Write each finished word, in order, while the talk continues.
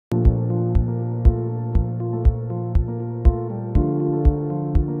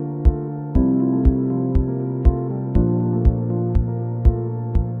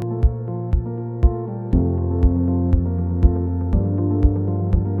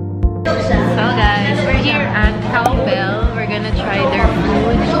here at Cowbell. We're gonna try their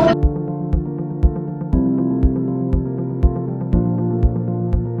food.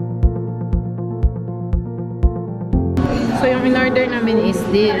 So yung in-order namin is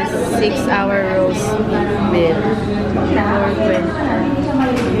this 6-hour roast with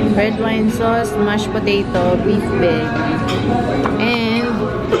red wine sauce, mashed potato, beef bag, and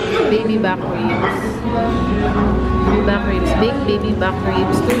baby back ribs. Baked baby back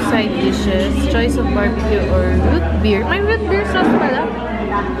ribs, 2 side dishes, choice of barbecue or root beer. May root beer sauce pala.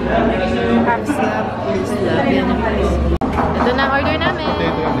 Half slab, full slab. Yan yung price. Ito na order namin.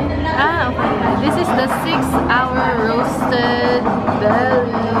 Okay. This is the 6-hour roasted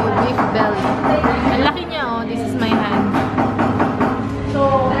belly, beef belly. Ang laki niya, oh. This is my hand.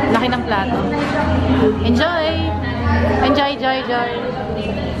 Laki ng plato. Enjoy! Enjoy, joy, joy.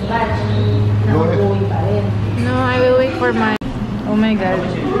 No, I will wait for my... Oh my God.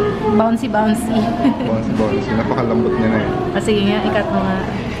 Bouncy, bouncy. Bouncy, bouncy. Napakalambot niya na eh. Sige nga, ikat mo nga.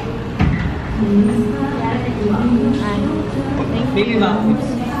 Baby moms.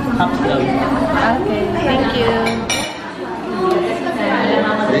 Okay, thank you.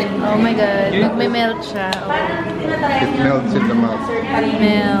 Oh my God, nagme-melt siya. Oh. It melts in the mouth. It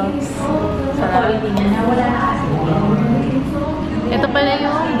melts. Sarap. Ito pala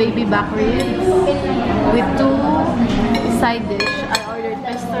yung baby back ribs with 2 side dish. I ordered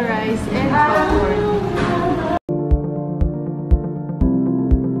pesto rice and popcorn.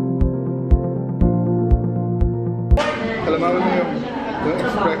 Alam mo yung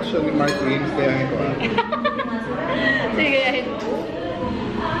expression ni Mark Wings, kaya ito Sige.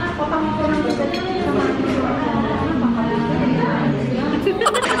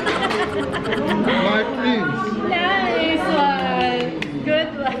 Mark Wings! Nice one!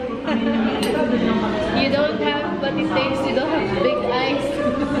 Good one! You don't have what it takes, you don't have big eyes.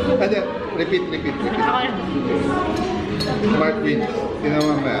 Repeat. Ako na. Mark Wings.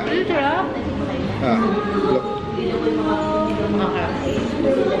 Tinawa mo yan. Ano siya? Look. Okay.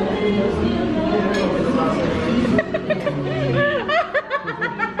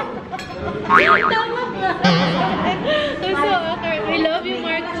 Tama ba? I'm so awkward. I love you,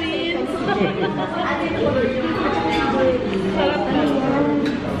 Mark, please. Sarap na.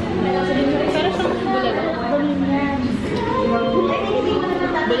 Sarap siyang bulalo.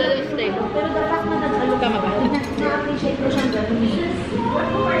 Bulalo steak. Tama ba?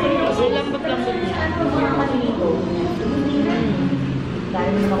 So, lambot-lambot niya.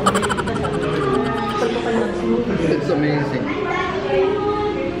 It's amazing.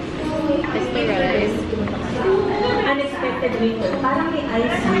 Pesto rice. Unexpected winter. Parang may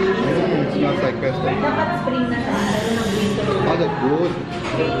ice. It smells like pesto. Dapat spring na siya. Pero ng winter. Oh, that's good.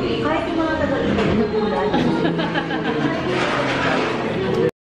 Kahit yung mga taga-ibig na bulan.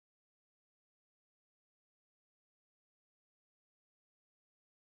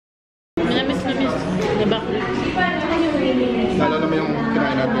 Namiss na back ribs. Naalala mo yung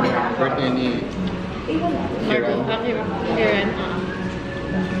kinain natin yung birthday ni Kiran? Kiran.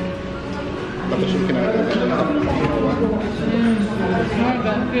 Tapos yung kinain natin yung nakapagawa.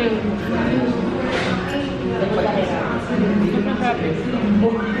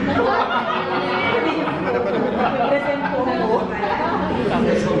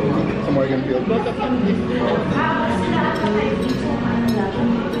 Sa Morgan Field.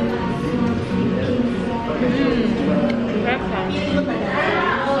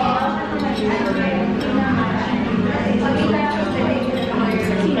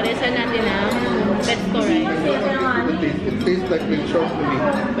 Parisan natin ang pesto rice. It tastes like lechon to me.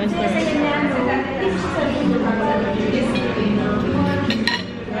 Pesto rice.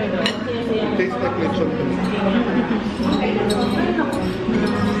 It tastes like lechon to me.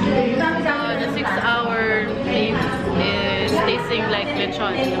 So, the 6-hour beef is tasting like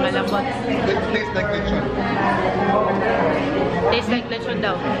lechon. Malambot. It tastes like lechon. Tastes like lechon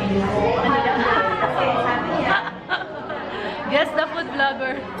daw. Guess the food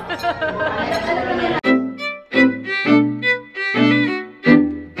vlogger.